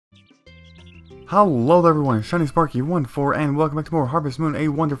Hello everyone, ShinySparky14 and welcome back to more Harvest Moon: A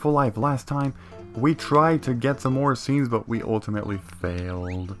Wonderful Life. Last time we tried to get some more scenes, but we ultimately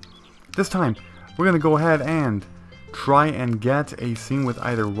failed. This time we're gonna go ahead and try and get a scene with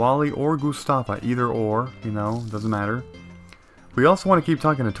either Wally or Gustafa, either or, you know, doesn't matter. We also want to keep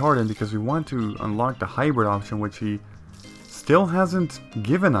talking to Tardan because we want to unlock the hybrid option, which he still hasn't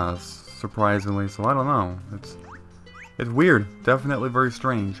given us, surprisingly, so I don't know. It's weird, definitely very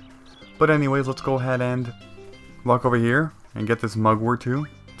strange. But anyways, let's go ahead and walk over here and get this mugwort too.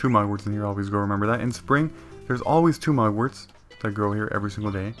 2 mugworts in here, always go remember that. In spring, there's always 2 mugworts that grow here every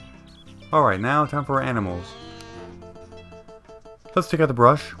single day. Alright, now time for our animals. Let's take out the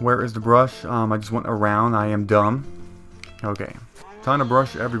brush. Where is the brush? I just went around. I am dumb. Okay. Time to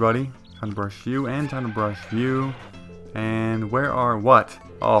brush everybody. Time to brush you and time to brush you. And where are... what?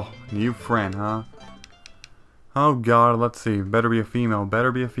 Oh, new friend, huh? Oh god, let's see. Better be a female.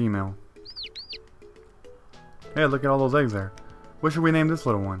 Better be a female. Hey, look at all those eggs there. What should we name this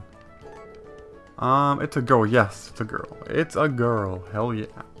little one? It's a girl. Yes, it's a girl. It's a girl. Hell yeah.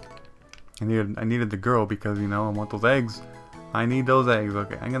 I needed the girl because, you know, I want those eggs. I need those eggs.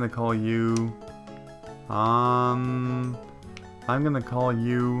 Okay, I'm gonna call you... I'm gonna call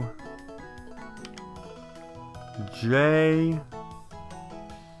you... J...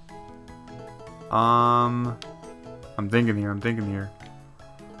 I'm thinking here.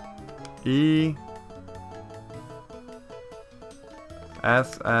 E...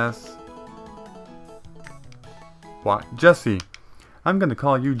 S... What? Jesse. I'm gonna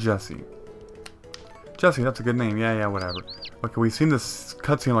call you Jesse. Jesse, that's a good name. Yeah, whatever. Okay, we've seen this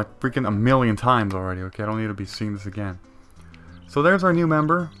cutscene like freaking a million times already. Okay, I don't need to be seeing this again. So there's our new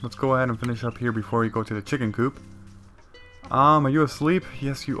member. Let's go ahead and finish up here before we go to the chicken coop. Are you asleep?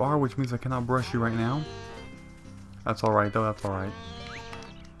 Yes, you are, which means I cannot brush you right now. That's alright, though. That's alright.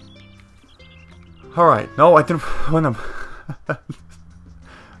 Alright. No, I didn't...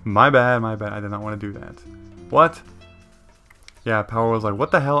 My bad. I did not want to do that. What? Yeah, Power was like,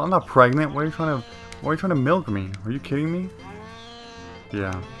 what the hell? I'm not pregnant. Why are you trying to milk me? Are you kidding me?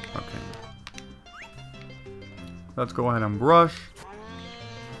 Yeah. Okay. Let's go ahead and brush.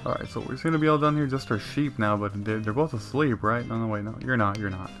 Alright, so we seem to be all done here. Just our sheep now, but they're both asleep, right? No, wait, no. You're not.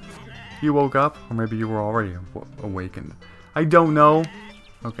 You woke up? Or maybe you were already awakened. I don't know.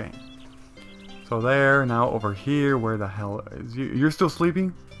 Okay. So there, now over here, where the hell is you? You're still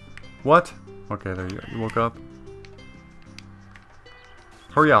sleeping? What? Okay, there you go. You woke up.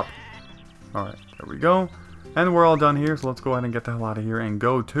 Hurry up. Alright, there we go. And we're all done here, so let's go ahead and get the hell out of here and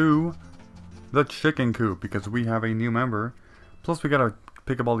go to the chicken coop, because we have a new member. Plus, we gotta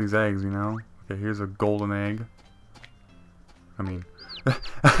pick up all these eggs, you know? Okay, here's a golden egg. I mean...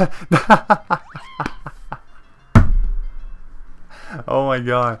 Oh my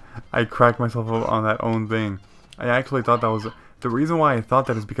god, I cracked myself up on that own thing. I actually thought that was... The reason why I thought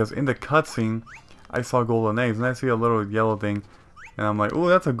that is because in the cutscene, I saw golden eggs, and I see a little yellow thing, and I'm like, oh,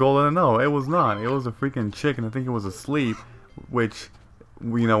 that's a golden... No, it was not. It was a freaking chick, and I think it was asleep, which,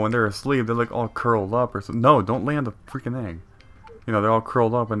 you know, when they're asleep, they're like all curled up or something. No, don't lay on the freaking egg. You know, they're all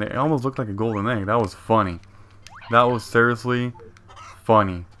curled up, and they almost looked like a golden egg. That was funny. That was seriously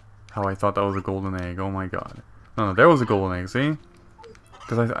funny, how I thought that was a golden egg. Oh my god. No, there was a golden egg, see?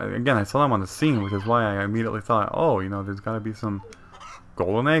 Because, again, I saw them on the scene, which is why I immediately thought, oh, you know, there's got to be some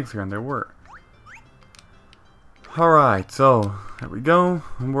golden eggs here, and there were. Alright, so, there we go.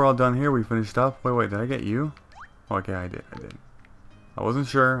 And we're all done here. We finished up. Wait, did I get you? Oh, okay, I did. I wasn't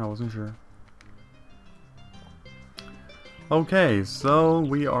sure. Okay, so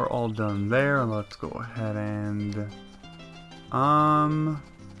we are all done there. Let's go ahead and...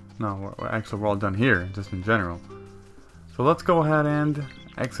 No, actually, we're all done here, just in general. So let's go ahead and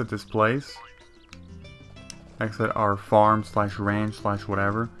exit this place. Exit our farm / ranch /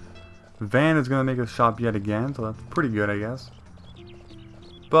 whatever. Van is going to make us shop yet again, so that's pretty good, I guess.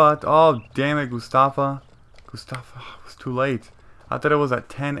 But, oh, damn it, Gustafa. Gustafa, it was too late. I thought it was at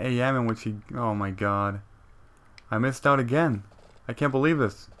 10 a.m. in which he... Oh my god. I missed out again. I can't believe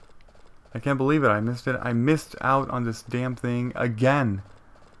this. I can't believe it. I missed it. I missed out on this damn thing again.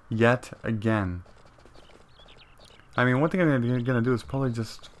 Yet again. I mean, one thing I'm gonna do is probably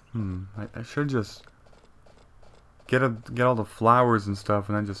just... I should just... Get all the flowers and stuff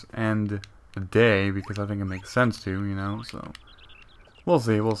and then just end the day, because I think it makes sense to, you know, so... We'll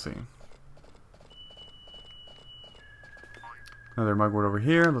see. Another mugwort over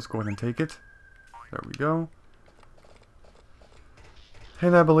here. Let's go ahead and take it. There we go.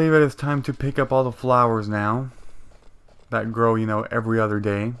 And I believe it is time to pick up all the flowers now. That grow, you know, every other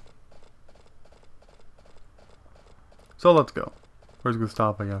day. So let's go. Where's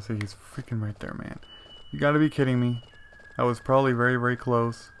Gustavo? Yeah, see, he's freaking right there, man. You gotta be kidding me. I was probably very, very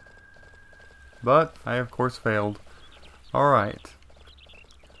close. But I, of course, failed. Alright.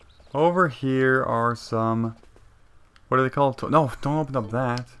 Over here are some... What are they called? No, don't open up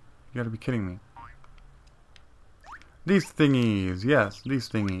that. You gotta be kidding me. These thingies. Yes, these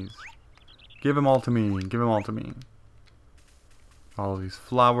thingies. Give them all to me. Give them all to me. All of these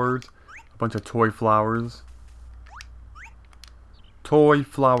flowers. A bunch of toy flowers. Toy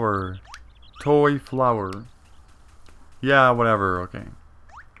flower. Toy flower. Yeah, whatever. Okay.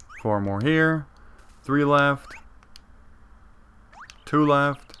 4 more here. 3 left. 2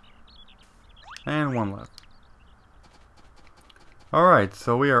 left. And 1 left. Alright,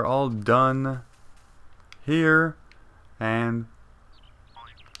 so we are all done here. And...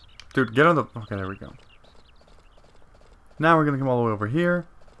 Dude, get on the... Okay, there we go. Now we're gonna come all the way over here.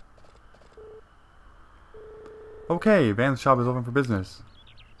 Okay, Van's shop is open for business.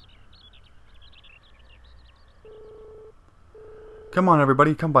 Come on,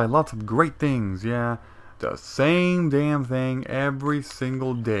 everybody, come buy lots of great things. Yeah, the same damn thing every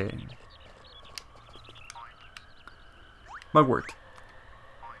single day. Mugwort.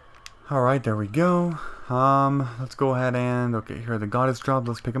 Alright, there we go. Let's go ahead and... Okay, here are the goddess drops.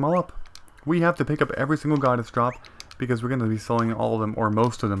 Let's pick them all up. We have to pick up every single goddess drop because we're going to be selling all of them, or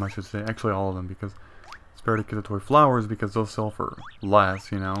most of them, I should say. Actually, all of them, because it's better to get the toy flowers because they'll sell for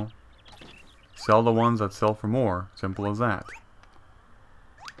less, you know. Sell the ones that sell for more. Simple as that.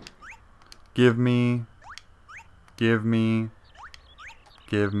 Give me. Give me.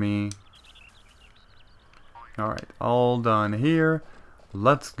 Give me. Alright, all done here.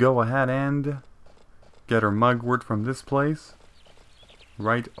 Let's go ahead and get our mugwort from this place.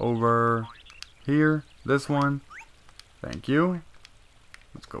 Right over here. This one. Thank you.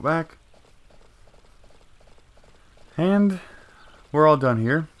 Let's go back. And we're all done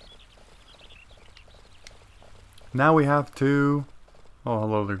here. Now we have to... Oh,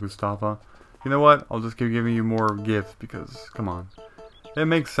 hello there, Gustavo. You know what? I'll just keep giving you more gifts because, come on. It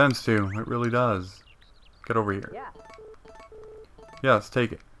makes sense to. It really does. Get over here. Yeah. Yes,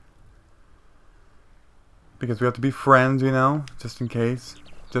 take it. Because we have to be friends, you know, just in case.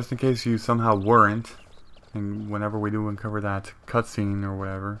 Just in case you somehow weren't. And whenever we do uncover that cutscene or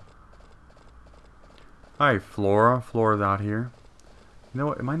whatever. Alright, Flora. Flora's out here. You know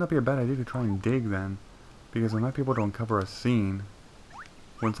what? It might not be a bad idea to try and dig then. Because I might be able to uncover a scene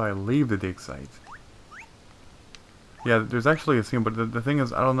once I leave the dig site. Yeah, there's actually a scene, but the thing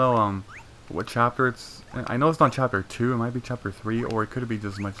is, I don't know what chapter it's... I know it's not chapter 2, it might be chapter 3, or it could be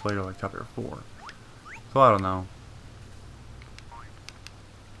just much later, like chapter 4. So I don't know.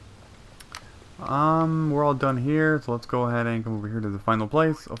 We're all done here, so let's go ahead and come over here to the final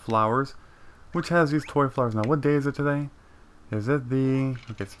place of flowers, which has these toy flowers. Now, what day is it today? Is it the...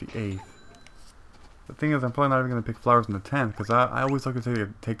 Okay, it's the 8th. The thing is, I'm probably not even going to pick flowers on the 10th, because I always like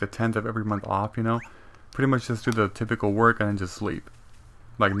to take the 10th of every month off, you know? Pretty much just do the typical work and then just sleep.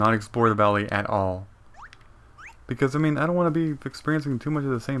 Like, not explore the valley at all. Because, I mean, I don't want to be experiencing too much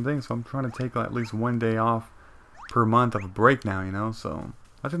of the same thing, so I'm trying to take at least 1 day off per month of a break now, you know? So,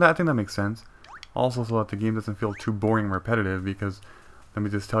 I think that makes sense. Also, so that the game doesn't feel too boring and repetitive, because, let me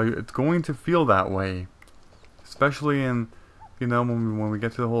just tell you, it's going to feel that way. Especially in, you know, when we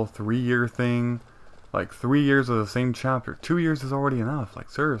get to the whole 3-year thing. Like, 3 years of the same chapter. 2 years is already enough, like,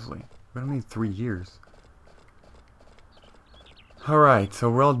 seriously. We don't need 3 years. Alright, so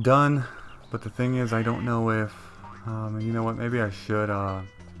we're all done. But the thing is, I don't know if... you know what, maybe I should, I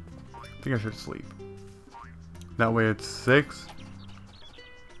think I should sleep. That way it's 6.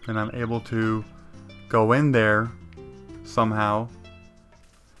 And I'm able to go in there somehow.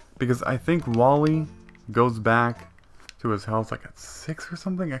 Because I think Wally goes back to his house like at 6 or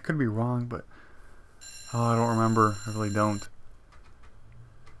something. I could be wrong, but... Oh, I don't remember. I really don't.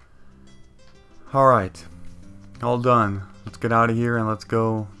 Alright. All done. Let's get out of here and let's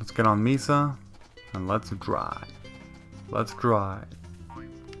go. Let's get on Misa. And let's drive. Let's drive.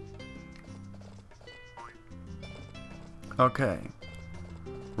 Okay.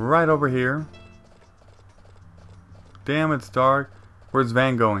 Right over here. Damn, it's dark. Where's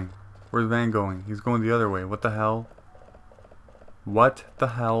Van going? Where's Van going? He's going the other way. What the hell? What the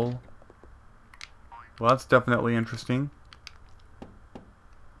hell? Well, that's definitely interesting.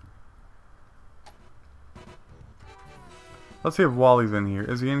 Let's see if Wally's in here.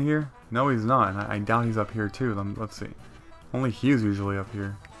 Is he in here? No, he's not. I doubt he's up here too. Let's see. Only Hugh's usually up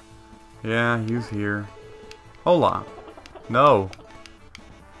here. Yeah, Hugh's here. Hola. No.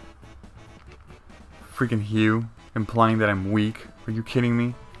 Freaking Hugh. Implying that I'm weak. Are you kidding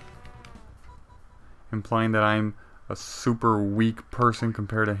me? Implying that I'm a super weak person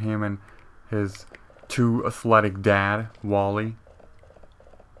compared to him and his too athletic dad, Wally.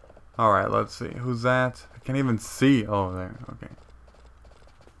 Alright, let's see. Who's that? I can't even see. Oh, there. Okay.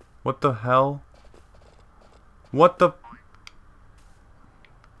 What the hell? What the...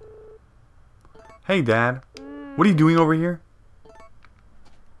 Hey, Dad. What are you doing over here?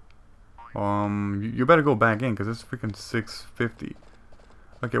 You better go back in, because it's freaking 6:50.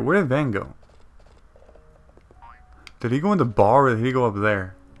 Okay, where did Van go? Did he go in the bar, or did he go up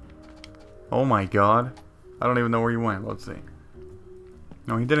there? Oh my god. I don't even know where he went. Let's see.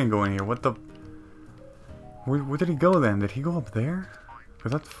 No, he didn't go in here. What the... Where did he go then? Did he go up there?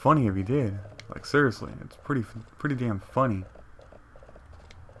 Because that's funny if he did. Like, seriously. It's pretty damn funny.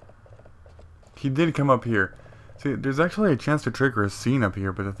 He did come up here. See, there's actually a chance to trigger a scene up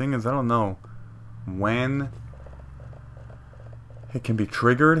here, but the thing is, I don't know when it can be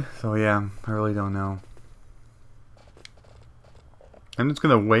triggered. So yeah, I really don't know. I'm just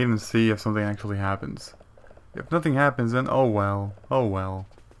gonna wait and see if something actually happens. If nothing happens, then oh well. Oh well.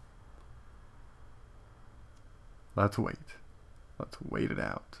 Let's wait. Let's wait it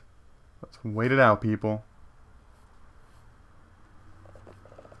out. Let's wait it out, people.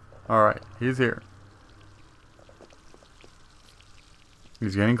 Alright, he's here.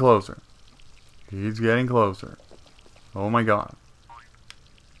 He's getting closer. He's getting closer. Oh my god.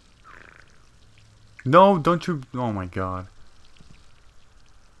 No, don't you... Oh my god.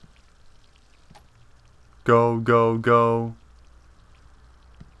 Go, go, go.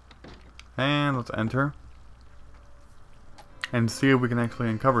 And let's enter. And see if we can actually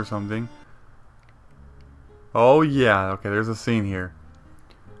uncover something. Oh yeah, okay, there's a scene here.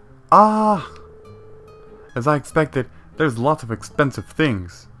 Ah! As I expected, there's lots of expensive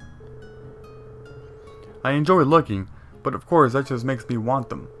things. I enjoy looking, but of course that just makes me want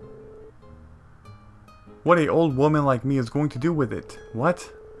them. What a old woman like me is going to do with it?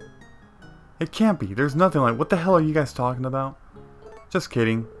 What? It can't be. There's nothing like... What the hell are you guys talking about? Just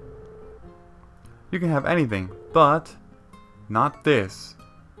kidding. You can have anything, but not this.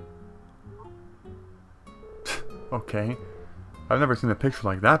 Okay. I've never seen a picture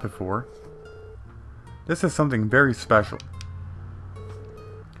like that before. This is something very special.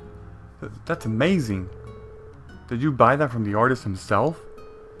 That's amazing. Did you buy that from the artist himself?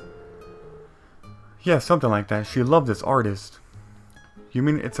 Yeah, something like that. She loved this artist. You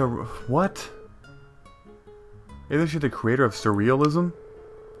mean it's a... What? Isn't she the creator of surrealism?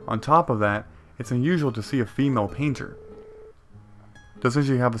 On top of that, it's unusual to see a female painter. Doesn't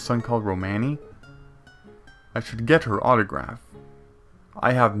she have a son called Romana? I should get her autograph.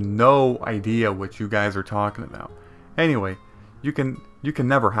 I have no idea what you guys are talking about. Anyway, you can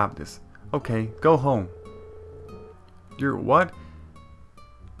never have this. Okay, go home. You're what?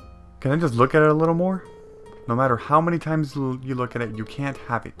 Can I just look at it a little more? No matter how many times you look at it, you can't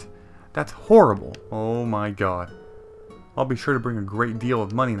have it. That's horrible. Oh my god. I'll be sure to bring a great deal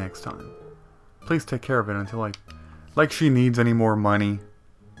of money next time. Please take care of it until like she needs any more money.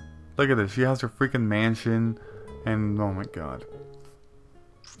 Look at this. She has her freaking mansion. And oh my god.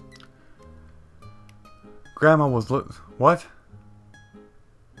 Grandma was what?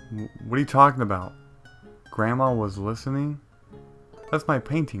 What are you talking about? Grandma was listening? That's my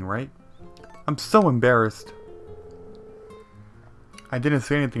painting, right? I'm so embarrassed. I didn't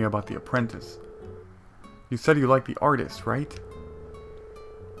say anything about the apprentice. You said you liked the artist, right?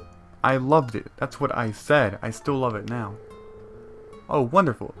 I loved it. That's what I said. I still love it now. Oh,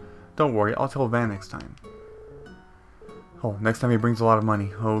 wonderful. Don't worry, I'll tell Van next time. Oh, next time he brings a lot of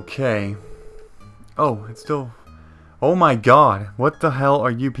money. Okay. Oh, it's still... Oh my god. What the hell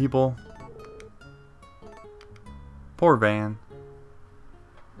are you people? Poor Van.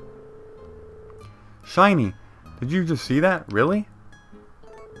 Shiny. Did you just see that? Really?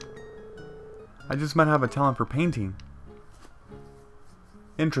 I just might have a talent for painting.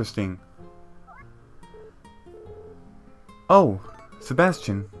 Interesting. Oh,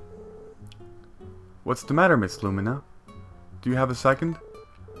 Sebastian. What's the matter, Miss Lumina? Do you have a second?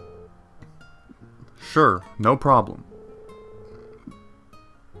 Sure, no problem.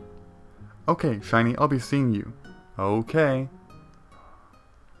 Okay, Shiny, I'll be seeing you. Okay.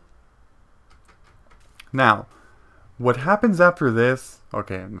 Now, what happens after this...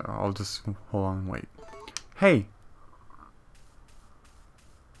 Okay, I'll just... Hold on, wait. Hey!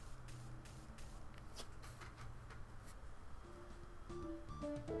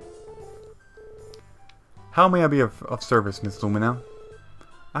 How may I be of service, Miss Lumina?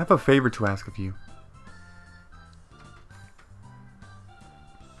 I have a favor to ask of you.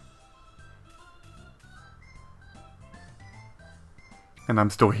 And I'm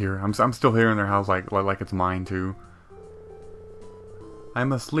still here. I'm still here in their house like it's mine too. I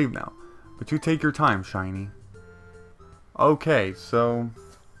must leave now. But you take your time, Shiny. Okay, so...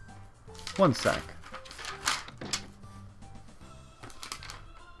 one sec.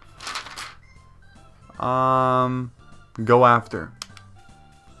 Go after.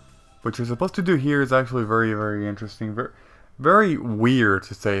 What you're supposed to do here is actually very, very interesting. Very weird,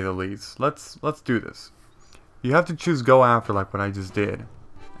 to say the least. Let's do this. You have to choose go after, like what I just did.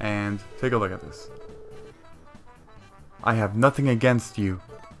 And take a look at this. I have nothing against you,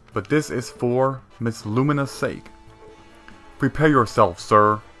 but this is for Miss Lumina's sake. Prepare yourself,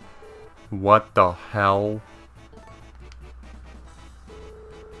 sir. What the hell?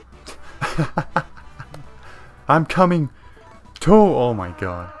 I'm coming too. Oh my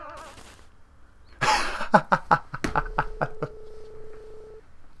god.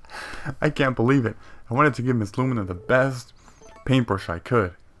 I can't believe it. I wanted to give Miss Lumina the best paintbrush I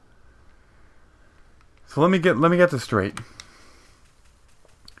could. So let me get this straight.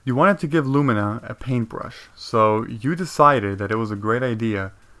 You wanted to give Lumina a paintbrush, so you decided that it was a great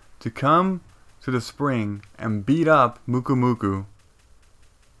idea to come to the spring and beat up Mukumuku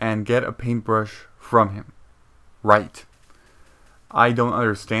and get a paintbrush from him. Right. I don't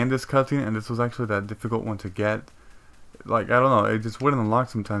understand this cutscene, and this was actually that difficult one to get. Like, I don't know, it just wouldn't unlock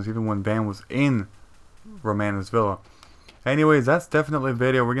sometimes, even when Van was in Romana's villa. Anyways, that's definitely a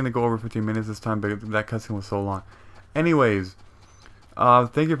video. We're going to go over 15 minutes this time, but that cutscene was so long. Anyways,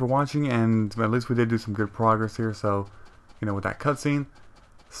 thank you for watching, and at least we did do some good progress here, so, you know, with that cutscene.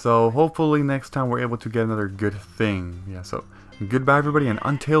 So, hopefully next time we're able to get another good thing. Yeah, so, goodbye everybody, and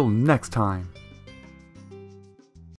until next time.